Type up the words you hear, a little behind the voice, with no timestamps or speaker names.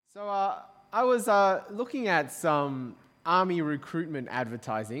I was looking at some army recruitment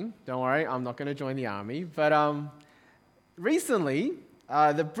advertising. Don't worry, I'm not going to join the army. But recently,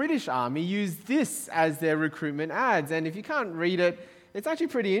 the British Army used this as their recruitment ads. And if you can't read it, it's actually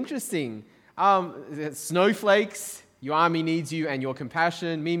pretty interesting. Snowflakes, your army needs you and your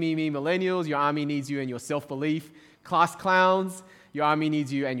compassion. Me, millennials, your army needs you and your self-belief. Class clowns, your army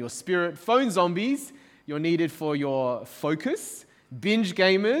needs you and your spirit. Phone zombies, you're needed for your focus. Binge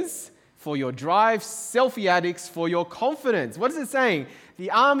gamers, for your drive. Selfie addicts, for your confidence. What is it saying?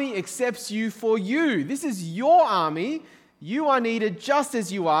 The army accepts you for you. This is your army. You are needed just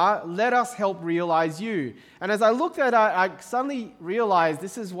as you are. Let us help realize you. And as I looked at it, I suddenly realized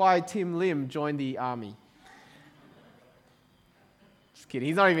this is why Tim Lim joined the army. Just kidding.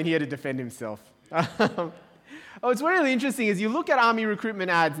 He's not even here to defend himself. What's really interesting is you look at army recruitment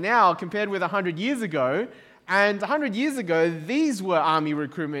ads now compared with 100 years ago, and 100 years ago, these were army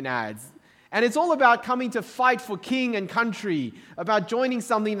recruitment ads. And it's all about coming to fight for king and country, about joining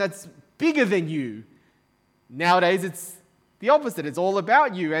something that's bigger than you. Nowadays, it's the opposite. It's all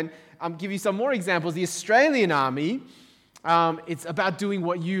about you. And I'll give you some more examples. The Australian army, it's about doing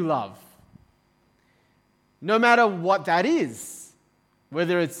what you love. No matter what that is.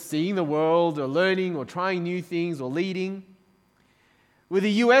 Whether it's seeing the world or learning or trying new things or leading. With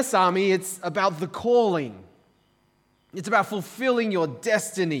the US Army, it's about the calling. It's about fulfilling your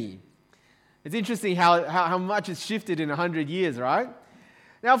destiny. It's interesting how much it's shifted in 100 years, right?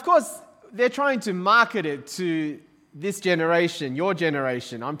 Now, of course, they're trying to market it to this generation, your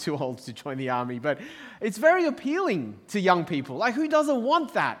generation. I'm too old to join the army, but it's very appealing to young people. Like, who doesn't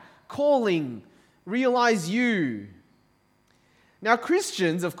want that? Calling, realize you. Now,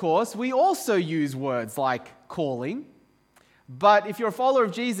 Christians, of course, we also use words like calling, but if you're a follower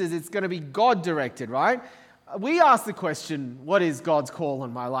of Jesus, it's going to be God-directed, right? We ask the question, what is God's call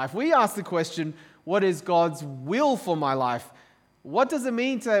on my life? We ask the question, what is God's will for my life? What does it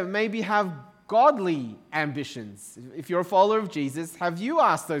mean to maybe have godly ambitions? If you're a follower of Jesus, have you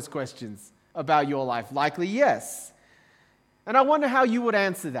asked those questions about your life? Likely, yes. And I wonder how you would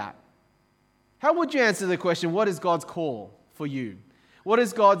answer that. How would you answer the question, what is God's call for you? What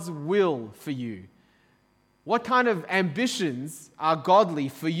is God's will for you? What kind of ambitions are godly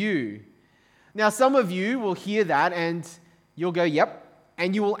for you? Now, some of you will hear that and you'll go, yep,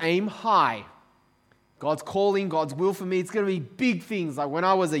 and you will aim high. God's calling, God's will for me, it's going to be big things. Like when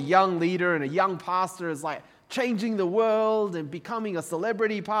I was a young leader and a young pastor, it's like changing the world and becoming a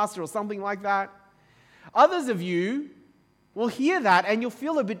celebrity pastor or something like that. Others of you will hear that and you'll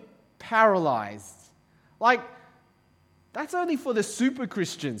feel a bit paralyzed. Like, that's only for the super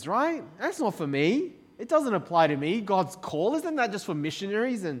Christians, right? That's not for me. It doesn't apply to me. God's call, isn't that just for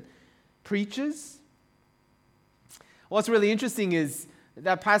missionaries and preachers? What's really interesting is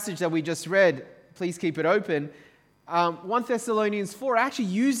that passage that we just read, please keep it open, 1 Thessalonians 4 actually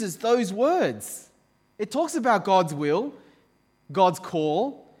uses those words. It talks about God's will, God's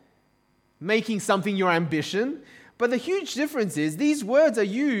call, making something your ambition. But the huge difference is these words are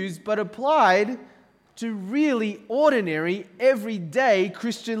used but applied to really ordinary, everyday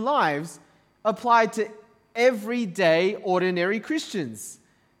Christian lives, applied to everyday, ordinary Christians.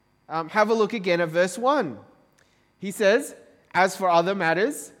 Have a look again at verse 1. He says, as for other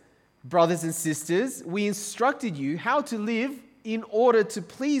matters, brothers and sisters, we instructed you how to live in order to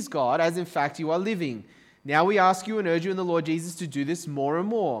please God, as in fact you are living. Now we ask you and urge you in the Lord Jesus to do this more and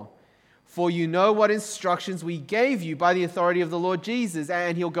more. For you know what instructions we gave you by the authority of the Lord Jesus.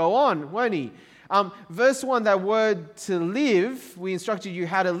 And he'll go on, won't he? Verse 1, that word to live, we instructed you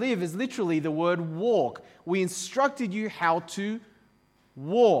how to live, is literally the word walk. We instructed you how to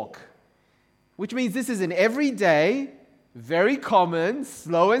walk, which means this is an everyday, very common,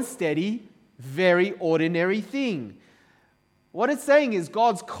 slow and steady, very ordinary thing. What it's saying is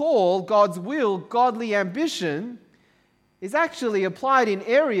God's call, God's will, godly ambition is actually applied in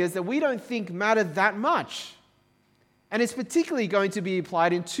areas that we don't think matter that much. And it's particularly going to be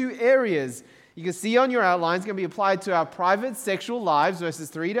applied in two areas. You can see on your outline, it's going to be applied to our private sexual lives, verses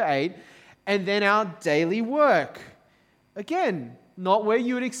 3 to 8, and then our daily work. Again, not where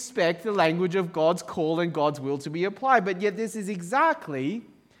you would expect the language of God's call and God's will to be applied, but yet this is exactly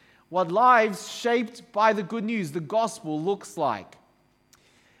what lives shaped by the good news, the gospel, looks like.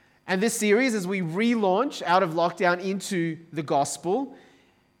 And this series, as we relaunch out of lockdown into the gospel,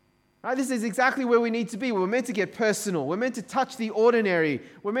 right, this is exactly where we need to be. We're meant to get personal. We're meant to touch the ordinary.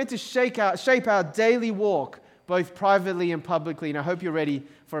 We're meant to shape our daily walk, both privately and publicly. And I hope you're ready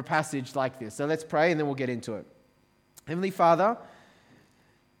for a passage like this. So let's pray and then we'll get into it. Heavenly Father,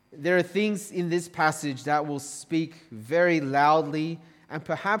 there are things in this passage that will speak very loudly and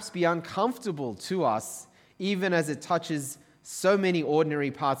perhaps be uncomfortable to us, even as it touches so many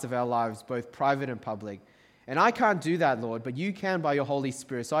ordinary parts of our lives, both private and public. And I can't do that, Lord, but you can by your Holy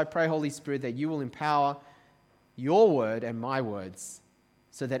Spirit. So I pray, Holy Spirit, that you will empower your word and my words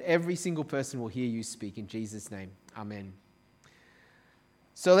so that every single person will hear you speak. In Jesus' name, amen.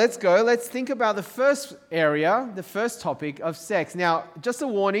 So let's go. Let's think about the first area, the first topic of sex. Now, just a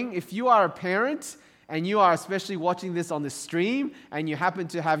warning, if you are a parent and you are especially watching this on the stream and you happen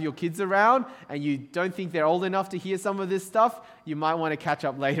to have your kids around and you don't think they're old enough to hear some of this stuff, you might want to catch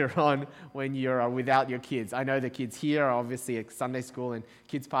up later on when you're without your kids. I know the kids here are obviously at Sunday school and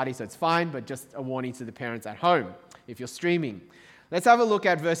kids party, so it's fine, but just a warning to the parents at home if you're streaming. Let's have a look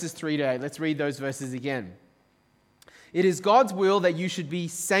at verses 3 to 8. Let's read those verses again. It is God's will that you should be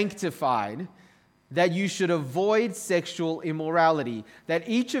sanctified, that you should avoid sexual immorality, that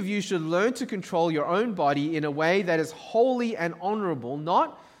each of you should learn to control your own body in a way that is holy and honorable,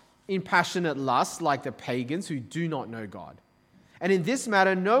 not in passionate lust like the pagans who do not know God. And in this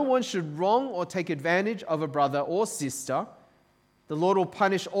matter, no one should wrong or take advantage of a brother or sister. The Lord will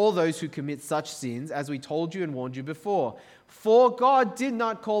punish all those who commit such sins, as we told you and warned you before. For God did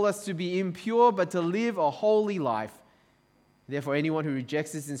not call us to be impure, but to live a holy life. Therefore, anyone who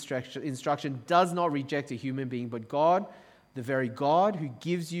rejects this instruction does not reject a human being, but God, the very God who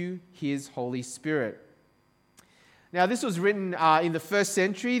gives you his Holy Spirit. Now, this was written in the first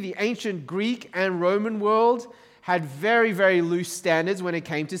century. The ancient Greek and Roman world had very, very loose standards when it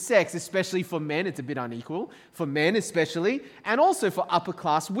came to sex, especially for men. It's a bit unequal, for men especially, and also for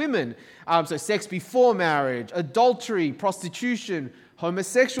upper-class women. So sex before marriage, adultery, prostitution,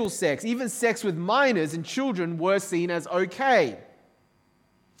 homosexual sex, even sex with minors and children were seen as okay.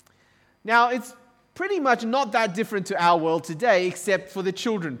 Now, it's pretty much not that different to our world today, except for the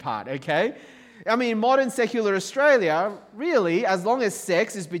children part, okay? I mean, modern secular Australia, really, as long as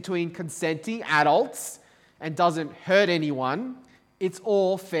sex is between consenting adults and doesn't hurt anyone, it's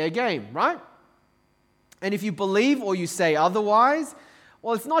all fair game, right? And if you believe or you say otherwise,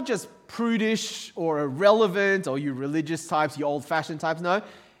 well, it's not just prudish or irrelevant or you religious types, you old-fashioned types. No,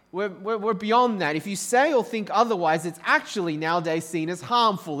 we're beyond that. If you say or think otherwise, it's actually nowadays seen as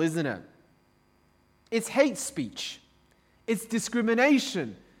harmful, isn't it? It's hate speech. It's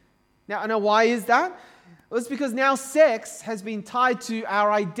discrimination. Now, why is that? Well, it's because now sex has been tied to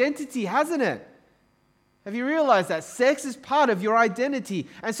our identity, hasn't it? Have you realized that? Sex is part of your identity.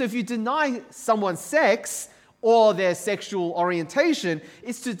 And so if you deny someone sex or their sexual orientation,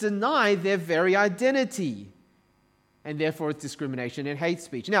 it's to deny their very identity. And therefore it's discrimination and hate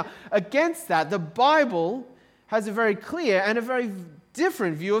speech. Now, against that, the Bible has a very clear and a very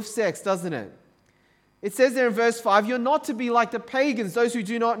different view of sex, doesn't it? It says there in verse 5, you're not to be like the pagans, those who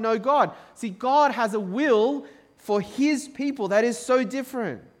do not know God. See, God has a will for his people that is so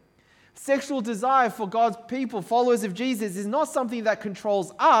different. Sexual desire for God's people, followers of Jesus, is not something that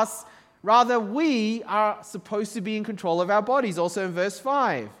controls us. Rather, we are supposed to be in control of our bodies, also in verse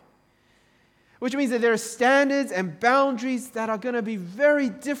 5. Which means that there are standards and boundaries that are going to be very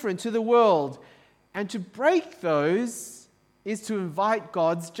different to the world. And to break those is to invite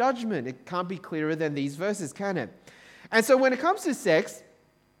God's judgment. It can't be clearer than these verses, can it? And so when it comes to sex,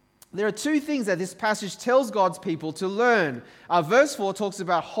 there are two things that this passage tells God's people to learn. Verse 4 talks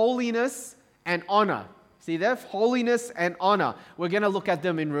about holiness and honor. See there? Holiness and honor. We're going to look at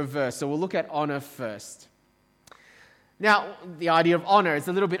them in reverse. So we'll look at honor first. Now, the idea of honor is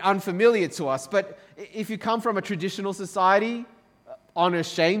a little bit unfamiliar to us, but if you come from a traditional society,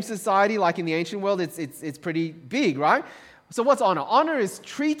 honor-shame society, like in the ancient world, it's pretty big, right? So what's honor? Honor is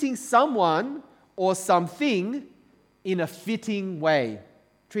treating someone or something in a fitting way.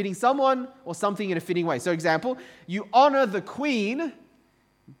 Treating someone or something in a fitting way. So example, you honor the queen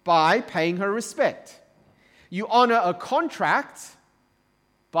by paying her respect. You honor a contract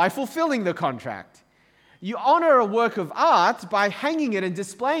by fulfilling the contract. You honor a work of art by hanging it and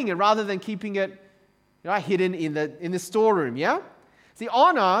displaying it rather than keeping it hidden in the storeroom, yeah? See,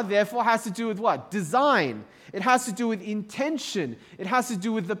 honor, therefore, has to do with what? Design. It has to do with intention. It has to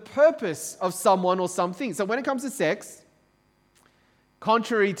do with the purpose of someone or something. So when it comes to sex,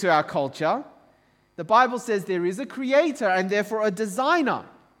 contrary to our culture, the Bible says there is a creator and therefore a designer.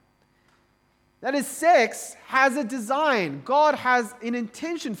 That is, sex has a design. God has an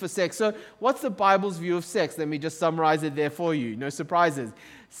intention for sex. So what's the Bible's view of sex? Let me just summarize it there for you. No surprises.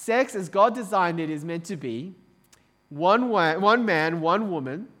 Sex, as God designed it, is meant to be one man, one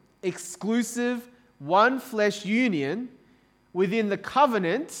woman, exclusive, one flesh union within the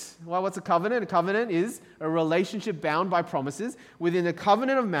covenant. Well, what's a covenant? A covenant is a relationship bound by promises within the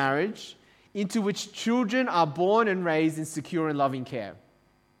covenant of marriage, into which children are born and raised in secure and loving care.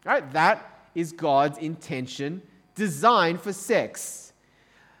 Right? That is God's intention, design for sex.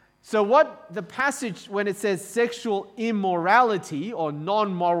 So what the passage, when it says sexual immorality or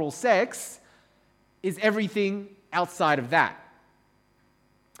non-moral sex, is everything outside of that.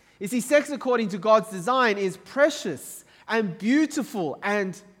 You see, sex according to God's design is precious and beautiful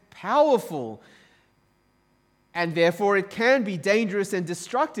and powerful. And therefore it can be dangerous and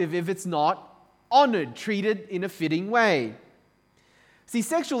destructive if it's not honored, treated in a fitting way. See,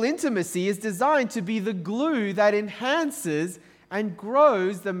 sexual intimacy is designed to be the glue that enhances and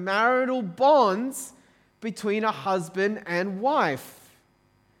grows the marital bonds between a husband and wife.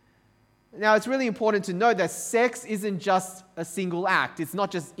 Now, it's really important to note that sex isn't just a single act. It's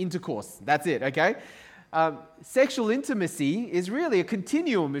not just intercourse. That's it, okay? Sexual intimacy is really a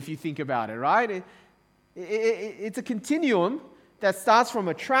continuum, if you think about it, right? It's a continuum that starts from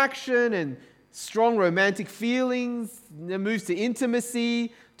attraction and strong romantic feelings, then moves to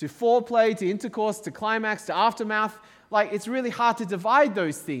intimacy, to foreplay, to intercourse, to climax, to aftermath. Like, it's really hard to divide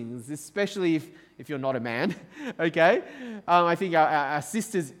those things, especially if you're not a man, okay? I think our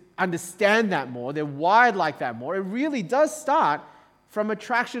sisters understand that more. They're wired like that more. It really does start from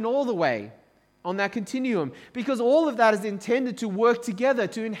attraction all the way on that continuum, because all of that is intended to work together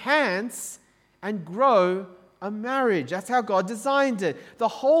to enhance and grow a marriage. That's how God designed it. The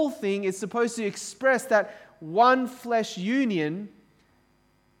whole thing is supposed to express that one flesh union,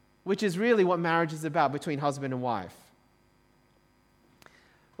 which is really what marriage is about between husband and wife.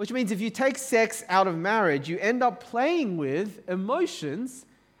 Which means if you take sex out of marriage, you end up playing with emotions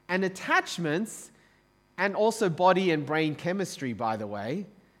and attachments, and also body and brain chemistry, by the way,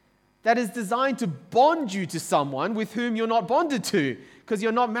 that is designed to bond you to someone with whom you're not bonded to because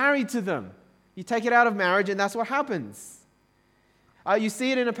you're not married to them. You take it out of marriage and that's what happens. You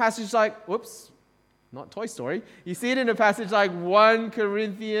see it in a passage like, not Toy Story. You see it in a passage like 1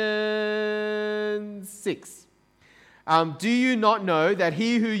 Corinthians 6. Do you not know that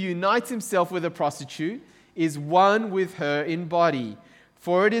he who unites himself with a prostitute is one with her in body?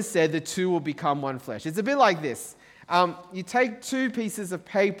 For it is said the two will become one flesh. It's a bit like this. You take two pieces of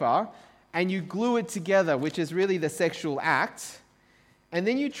paper and you glue it together, which is really the sexual act, and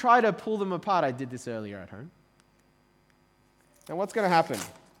then you try to pull them apart. I did this earlier at home. Now what's going to happen?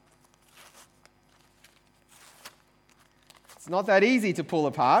 It's not that easy to pull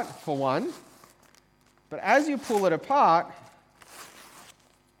apart, for one. But as you pull it apart,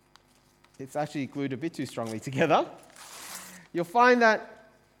 it's actually glued a bit too strongly together. You'll find that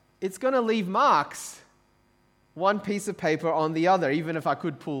it's going to leave marks, one piece of paper on the other, even if I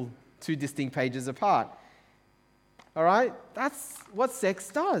could pull two distinct pages apart. All right? That's what sex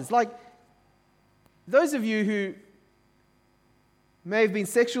does. Like, those of you who may have been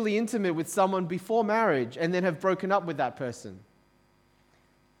sexually intimate with someone before marriage and then have broken up with that person,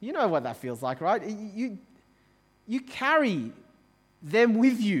 you know what that feels like, right? You carry them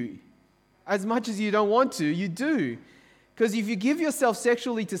with you. As much as you don't want to, you do. Because if you give yourself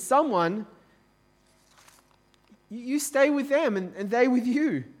sexually to someone, you stay with them and they with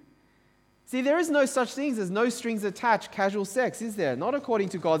you. See, there is no such thing as no strings attached casual sex, is there? Not according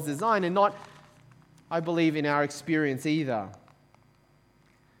to God's design, and not, I believe, in our experience either.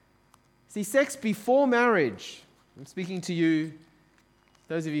 See, sex before marriage, I'm speaking to you,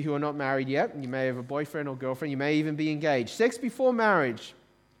 those of you who are not married yet, you may have a boyfriend or girlfriend, you may even be engaged. Sex before marriage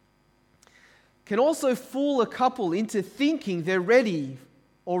can also fool a couple into thinking they're ready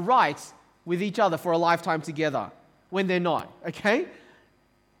or right with each other for a lifetime together when they're not, okay?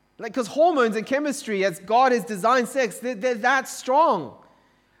 Because hormones and chemistry, as God has designed sex, they're that strong.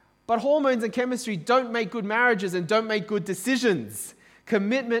 But hormones and chemistry don't make good marriages and don't make good decisions.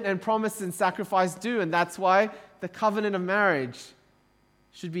 Commitment and promise and sacrifice do, and that's why the covenant of marriage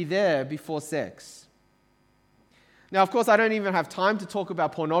should be there before sex. Now, of course, I don't even have time to talk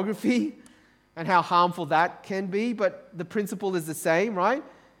about pornography and how harmful that can be, but the principle is the same, right?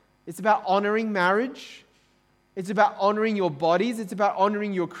 It's about honoring marriage. It's about honoring your bodies. It's about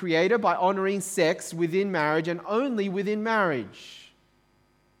honoring your Creator by honoring sex within marriage and only within marriage.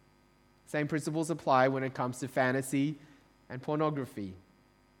 Same principles apply when it comes to fantasy and pornography.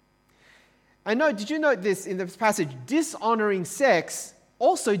 And did you note this in this passage? Dishonoring sex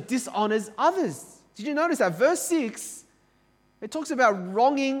also dishonors others. Did you notice that? Verse 6, it talks about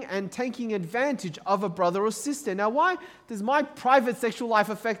wronging and taking advantage of a brother or sister. Now, why does my private sexual life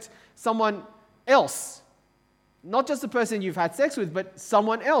affect someone else? Not just the person you've had sex with, but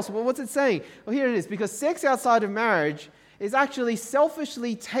someone else. Well, what's it saying? Well, here it is. Because sex outside of marriage is actually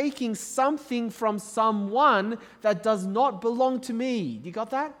selfishly taking something from someone that does not belong to me. You got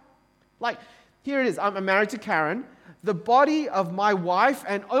that? Like, here it is. I'm married to Karen. The body of my wife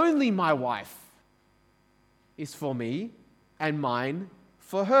and only my wife is for me and mine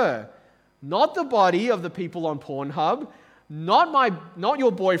for her. Not the body of the people on Pornhub, not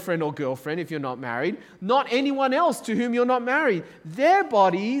your boyfriend or girlfriend if you're not married, not anyone else to whom you're not married. Their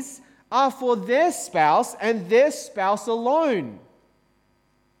bodies are for their spouse and their spouse alone.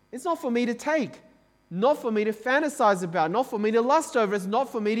 It's not for me to take, not for me to fantasize about, not for me to lust over, it's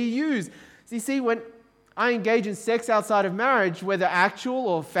not for me to use. So you see, when I engage in sex outside of marriage, whether actual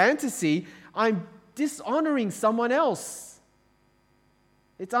or fantasy, I'm dishonoring someone else.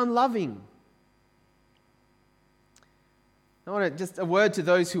 It's unloving. I want to just a word to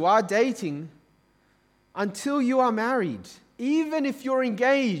those who are dating. Until you are married, even if you're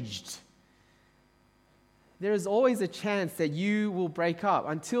engaged, there is always a chance that you will break up.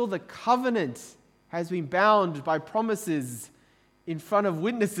 Until the covenant has been bound by promises in front of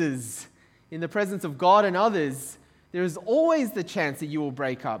witnesses, in the presence of God and others, there is always the chance that you will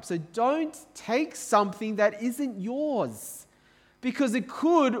break up. So don't take something that isn't yours, because it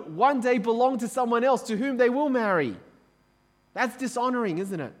could one day belong to someone else to whom they will marry. That's dishonoring,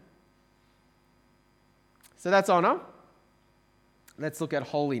 isn't it? So that's honor. Let's look at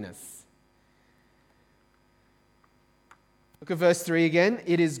holiness. Look at verse 3 again.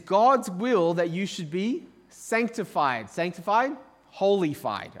 It is God's will that you should be sanctified. Sanctified?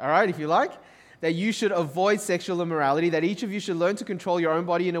 Holified. All right, if you like. That you should avoid sexual immorality, that each of you should learn to control your own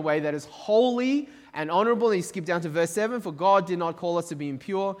body in a way that is holy and honorable. And you skip down to verse 7. For God did not call us to be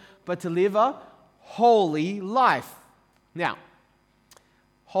impure, but to live a holy life. Now,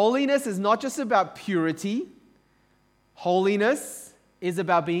 holiness is not just about purity. Holiness is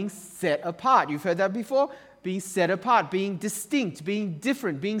about being set apart. You've heard that before? Being set apart, being distinct, being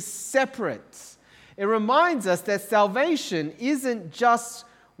different, being separate. It reminds us that salvation isn't just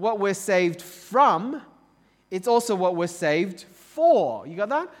what we're saved from, it's also what we're saved for. You got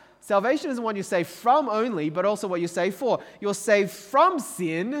that? Salvation isn't what you're saved from only, but also what you're saved for. You're saved from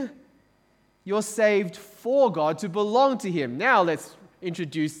sin. You're saved for God to belong to Him. Now let's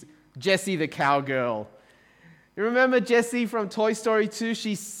introduce Jessie the cowgirl. You remember Jessie from Toy Story 2?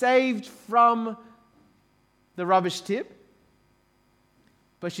 She's saved from the rubbish tip,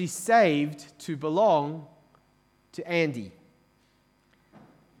 but she's saved to belong to Andy.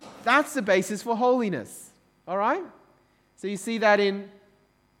 That's the basis for holiness. All right? So you see that in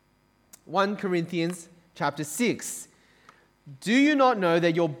 1 Corinthians chapter 6. Do you not know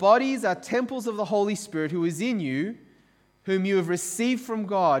that your bodies are temples of the Holy Spirit who is in you, whom you have received from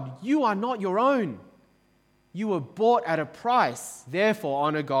God? You are not your own. You were bought at a price. Therefore,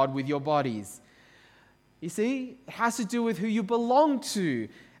 honor God with your bodies. You see, it has to do with who you belong to.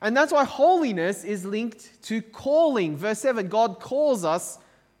 And that's why holiness is linked to calling. Verse 7, God calls us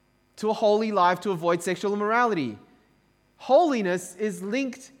to a holy life to avoid sexual immorality. Holiness is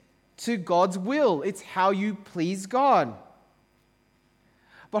linked to God's will. It's how you please God.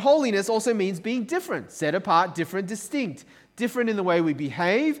 But holiness also means being different, set apart, different, distinct. Different in the way we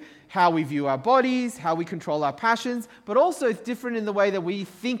behave, how we view our bodies, how we control our passions, but also it's different in the way that we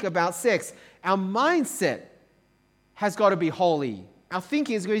think about sex. Our mindset has got to be holy. Our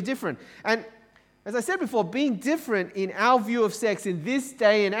thinking is going to be different. And as I said before, being different in our view of sex in this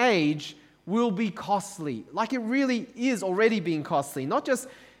day and age will be costly. Like it really is already being costly. It's not just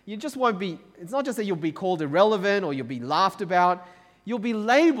that you'll be called irrelevant or you'll be laughed about. You'll be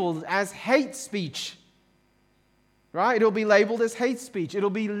labeled as hate speech. Right? It'll be labeled as hate speech. It'll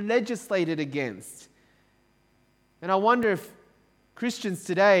be legislated against. And I wonder if Christians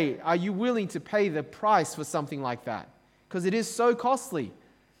today, are you willing to pay the price for something like that? Because it is so costly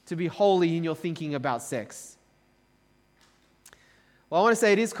to be holy in your thinking about sex. Well, I want to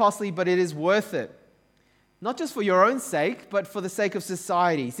say it is costly, but it is worth it. Not just for your own sake, but for the sake of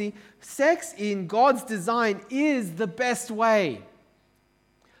society. See, sex in God's design is the best way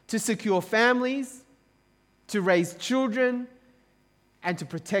to secure families, to raise children, and to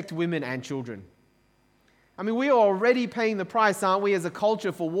protect women and children. I mean, we are already paying the price, aren't we, as a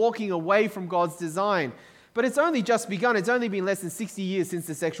culture for walking away from God's design. But it's only just begun. It's only been less than 60 years since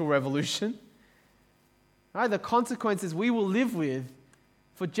the sexual revolution. Right? The consequences we will live with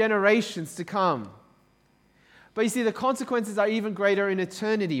for generations to come. But you see, the consequences are even greater in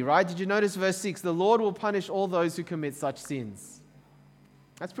eternity, right? Did you notice verse 6? The Lord will punish all those who commit such sins.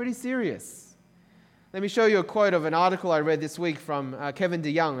 That's pretty serious. Let me show you a quote of an article I read this week from Kevin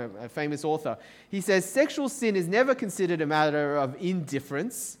DeYoung, a famous author. He says, sexual sin is never considered a matter of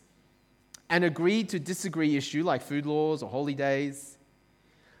indifference, an agreed to disagree issue like food laws or holy days.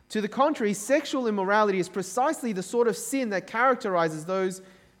 To the contrary, sexual immorality is precisely the sort of sin that characterizes those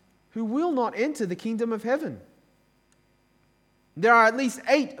who will not enter the kingdom of heaven. There are at least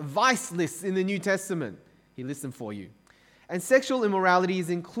 8 vice lists in the New Testament. He lists them for you. And sexual immorality is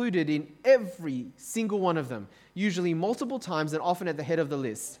included in every single one of them, usually multiple times and often at the head of the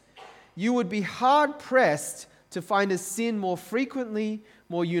list. You would be hard-pressed to find a sin more frequently,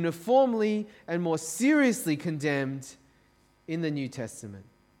 more uniformly, and more seriously condemned in the New Testament.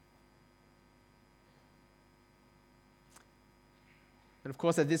 And of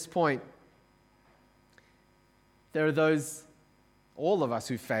course, at this point, there are those, all of us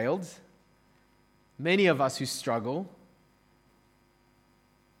who failed, many of us who struggle,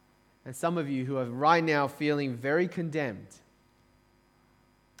 and some of you who are right now feeling very condemned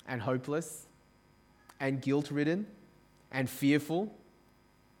and hopeless and guilt-ridden and fearful.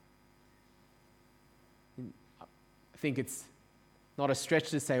 I think it's not a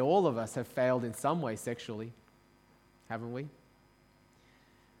stretch to say all of us have failed in some way sexually, haven't we?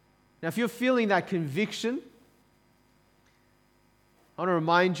 Now, if you're feeling that conviction, I want to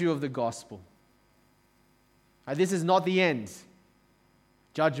remind you of the gospel. This is not the end.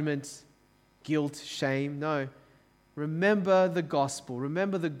 Judgment, guilt, shame. No. Remember the gospel.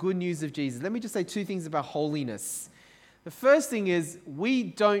 Remember the good news of Jesus. Let me just say 2 things about holiness. The first thing is, we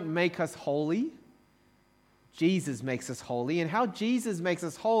don't make us holy. Jesus makes us holy. And how Jesus makes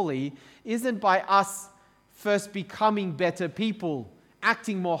us holy isn't by us first becoming better people,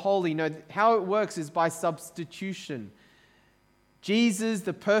 acting more holy. No, how it works is by substitution. Jesus,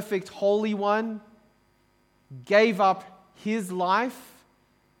 the perfect holy one, gave up his life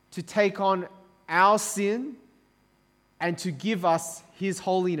to take on our sin and to give us his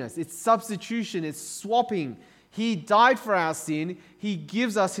holiness. It's substitution, it's swapping. He died for our sin, he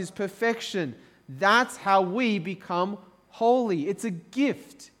gives us his perfection. That's how we become holy. It's a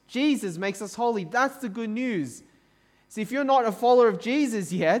gift. Jesus makes us holy. That's the good news. See, if you're not a follower of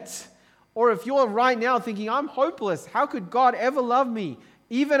Jesus yet, or if you're right now thinking, I'm hopeless, how could God ever love me?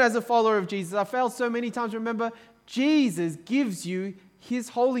 Even as a follower of Jesus, I failed so many times. Remember, Jesus gives you his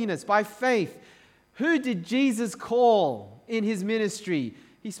holiness by faith. Who did Jesus call in his ministry?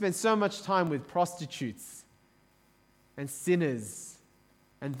 He spent so much time with prostitutes and sinners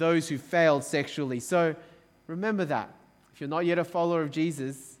and those who failed sexually. So remember that. If you're not yet a follower of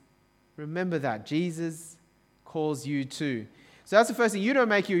Jesus, remember that. Jesus calls you too. So that's the first thing. You don't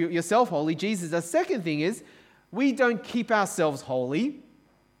make yourself holy. Jesus does. The second thing is, we don't keep ourselves holy.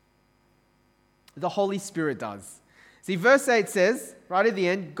 The Holy Spirit does. See, verse 8 says, right at the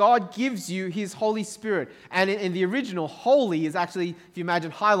end, God gives you his Holy Spirit. And in the original, holy is actually, if you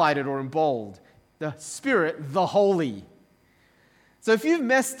imagine, highlighted or in bold. The Spirit, the Holy. So if you've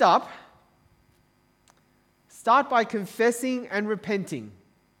messed up, start by confessing and repenting.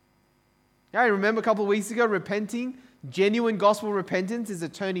 Yeah, remember a couple of weeks ago, repenting? Genuine gospel repentance is a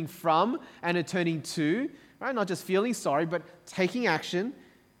turning from and a turning to. Right? Not just feeling sorry, but taking action.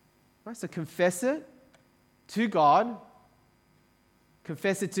 Right? So confess it to God.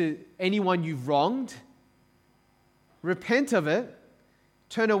 Confess it to anyone you've wronged. Repent of it.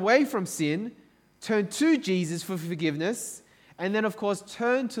 Turn away from sin. Turn to Jesus for forgiveness. And then, of course,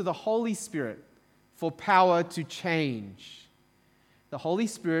 turn to the Holy Spirit for power to change. The Holy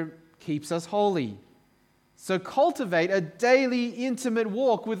Spirit keeps us holy. So cultivate a daily intimate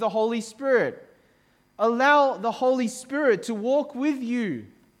walk with the Holy Spirit. Allow the Holy Spirit to walk with you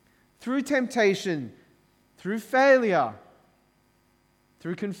through temptation, through failure,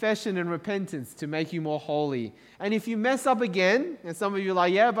 through confession and repentance to make you more holy. And if you mess up again, and some of you are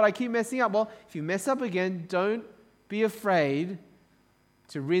like, yeah, but I keep messing up. Well, if you mess up again, don't be afraid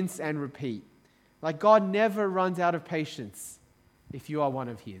to rinse and repeat. Like, God never runs out of patience if you are one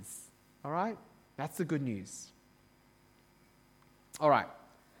of his. All right? That's the good news. All right.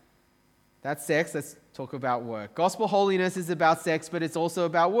 That's sex. Let's talk about work. Gospel holiness is about sex, but it's also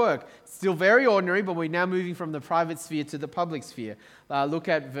about work. Still very ordinary, but we're now moving from the private sphere to the public sphere. Look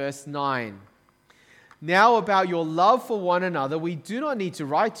at verse 9. Now about your love for one another, we do not need to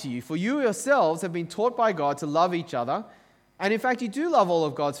write to you, for you yourselves have been taught by God to love each other. And in fact, you do love all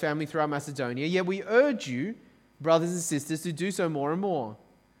of God's family throughout Macedonia, yet we urge you, brothers and sisters, to do so more and more,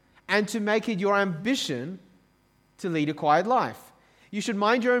 and to make it your ambition to lead a quiet life. You should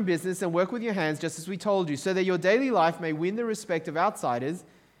mind your own business and work with your hands, just as we told you, so that your daily life may win the respect of outsiders,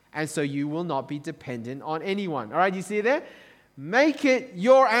 and so you will not be dependent on anyone. All right, you see it there? Make it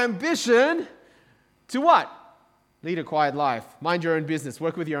your ambition to what? Lead a quiet life. Mind your own business.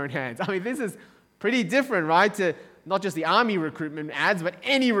 Work with your own hands. I mean, this is pretty different, right? To not just the army recruitment ads, but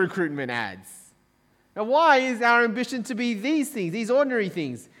any recruitment ads. Now, why is our ambition to be these things, these ordinary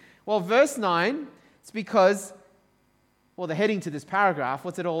things? Well, verse 9, it's because Well, the heading to this paragraph,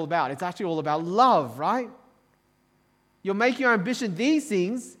 what's it all about? It's actually all about love, right? You're making your ambition these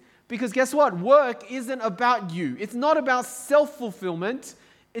things because guess what? Work isn't about you. It's not about self-fulfillment.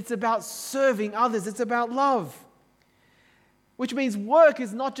 It's about serving others. It's about love. Which means work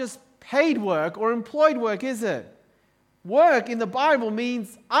is not just paid work or employed work, is it? Work in the Bible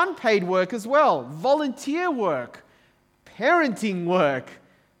means unpaid work as well. Volunteer work, parenting work,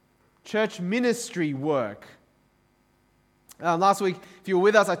 church ministry work. Last week, if you were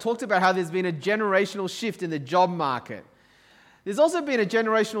with us, I talked about how there's been a generational shift in the job market. There's also been a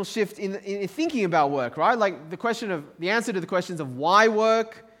generational shift in thinking about work, right? Like the answer to the questions of why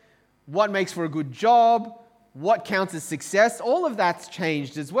work, what makes for a good job, what counts as success, all of that's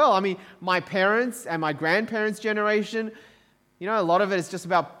changed as well. I mean, my parents and my grandparents' generation, a lot of it is just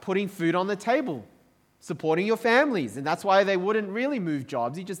about putting food on the table, supporting your families, and that's why they wouldn't really move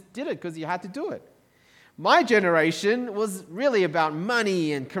jobs. You just did it because you had to do it. My generation was really about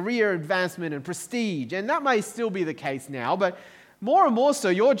money and career advancement and prestige, and that may still be the case now, but more and more so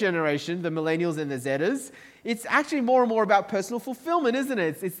your generation, the millennials and the Zetas, it's actually more and more about personal fulfillment, isn't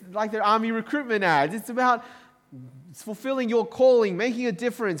it? It's like their army recruitment ads. It's about fulfilling your calling, making a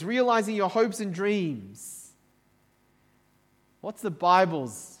difference, realizing your hopes and dreams. What's the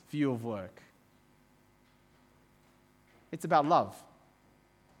Bible's view of work? It's about love.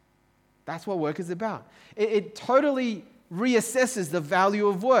 That's what work is about. It totally reassesses the value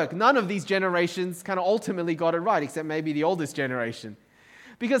of work. None of these generations kind of ultimately got it right, except maybe the oldest generation.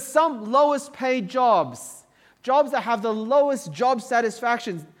 Because some lowest paid jobs that have the lowest job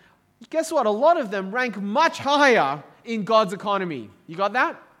satisfaction, guess what? A lot of them rank much higher in God's economy. You got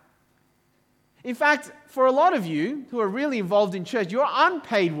that? In fact, for a lot of you who are really involved in church, your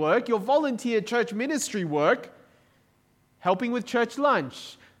unpaid work, your volunteer church ministry work, helping with church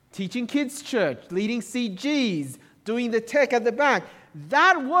lunch, teaching kids church, leading CGs, doing the tech at the back,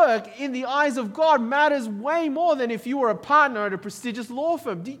 that work in the eyes of God matters way more than if you were a partner at a prestigious law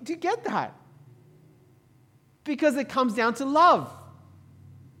firm. Do you get that? Because it comes down to love.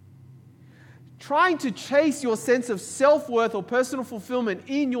 Trying to chase your sense of self-worth or personal fulfillment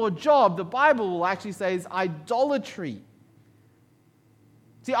in your job, the Bible will actually say is idolatry.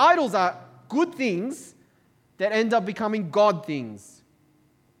 See, idols are good things that end up becoming God things.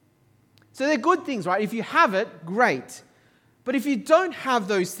 So they're good things, right? If you have it, great. But if you don't have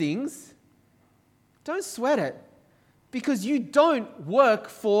those things, don't sweat it, because you don't work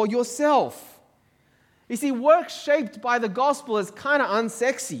for yourself. You see, work shaped by the gospel is kind of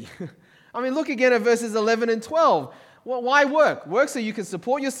unsexy. I mean, look again at verses 11 and 12. Well, why work? Work so you can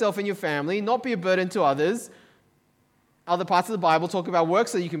support yourself and your family, not be a burden to others. Other parts of the Bible talk about work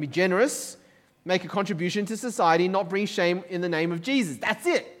so you can be generous, make a contribution to society, not bring shame in the name of Jesus. That's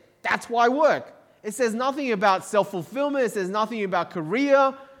it. That's why work. It says nothing about self-fulfillment. It says nothing about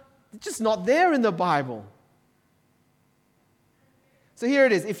career. It's just not there in the Bible. So here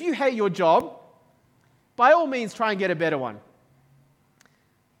it is. If you hate your job, by all means try and get a better one.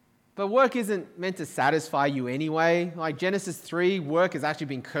 But work isn't meant to satisfy you anyway. Like Genesis 3, work has actually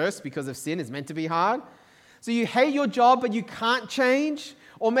been cursed because of sin. It's meant to be hard. So you hate your job, but you can't change.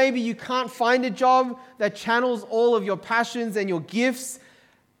 Or maybe you can't find a job that channels all of your passions and your gifts.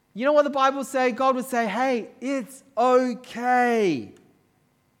 You know what the Bible would say? God would say, hey, it's okay.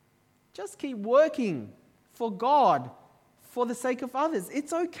 Just keep working for God, for the sake of others.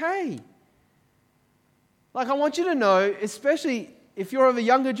 It's okay. Like, I want you to know, especially if you're of a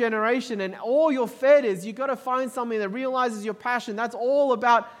younger generation and all you're fed is you've got to find something that realizes your passion. That's all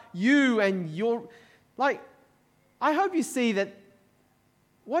about you and your... Like, I hope you see that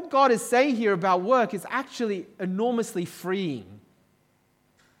what God is saying here about work is actually enormously freeing.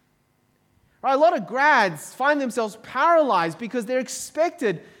 Right? A lot of grads find themselves paralyzed because they're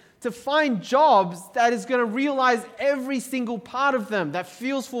expected to find jobs that is going to realize every single part of them, that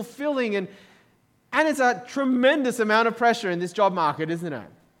feels fulfilling, and it's a tremendous amount of pressure in this job market, isn't it?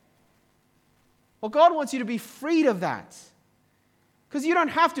 Well, God wants you to be freed of that, because you don't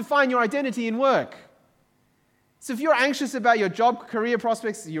have to find your identity in work. So if you're anxious about your job, career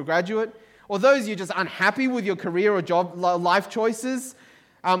prospects, you're a graduate, or those you're just unhappy with your career or job life choices,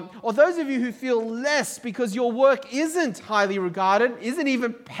 or those of you who feel less because your work isn't highly regarded, isn't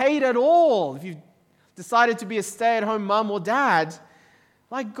even paid at all, if you've decided to be a stay-at-home mum or dad,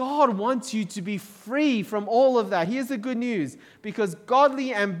 like God wants you to be free from all of that. Here's the good news, because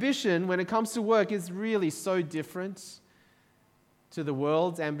godly ambition when it comes to work is really so different to the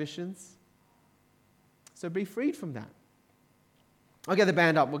world's ambitions. So be freed from that. I'll get the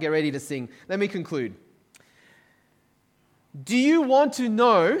band up. We'll get ready to sing. Let me conclude. Do you want to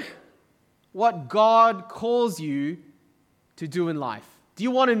know what God calls you to do in life? Do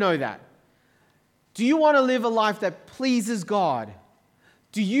you want to know that? Do you want to live a life that pleases God?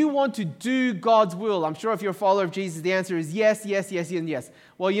 Do you want to do God's will? I'm sure if you're a follower of Jesus, the answer is yes, yes, yes, and yes.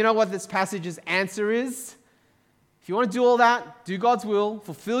 Well, you know what this passage's answer is? If you want to do all that, do God's will,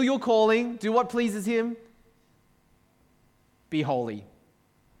 fulfill your calling, do what pleases Him, be holy.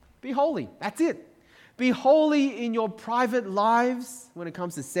 Be holy. That's it. Be holy in your private lives when it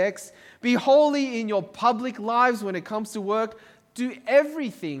comes to sex. Be holy in your public lives when it comes to work. Do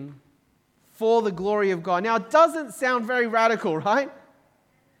everything for the glory of God. Now, it doesn't sound very radical, right?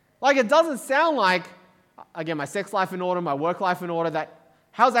 Like, it doesn't sound like, again, my sex life in order, my work life in order,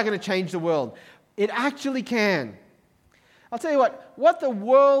 how's that going to change the world? It actually can. I'll tell you what the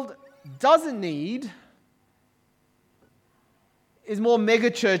world doesn't need is more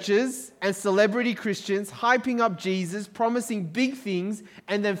mega churches and celebrity Christians hyping up Jesus, promising big things,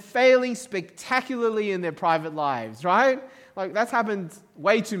 and then failing spectacularly in their private lives, right? Like, that's happened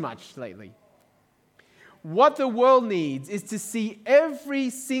way too much lately. What the world needs is to see every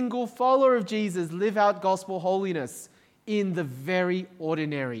single follower of Jesus live out gospel holiness in the very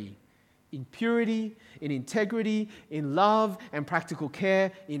ordinary, in purity, in integrity, in love and practical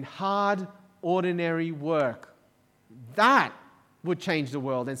care, in hard, ordinary work. That would change the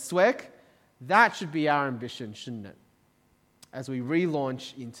world. And Swek, that should be our ambition, shouldn't it? As we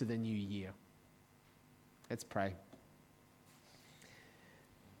relaunch into the new year. Let's pray.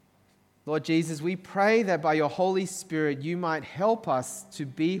 Lord Jesus, we pray that by your Holy Spirit, you might help us to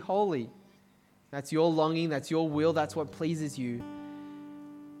be holy. That's your longing, that's your will, that's what pleases you.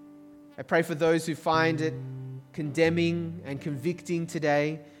 I pray for those who find it condemning and convicting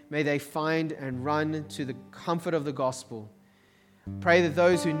today. May they find and run to the comfort of the gospel. Pray that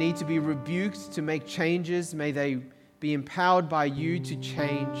those who need to be rebuked to make changes, may they be empowered by you to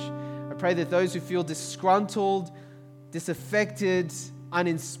change. I pray that those who feel disgruntled, disaffected,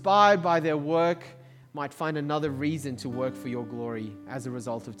 uninspired by their work might find another reason to work for your glory as a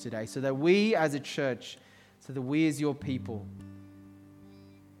result of today, so that we as a church, so that we as your people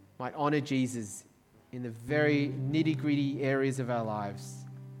might honor Jesus in the very nitty-gritty areas of our lives.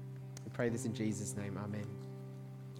 We pray this in Jesus' name. Amen.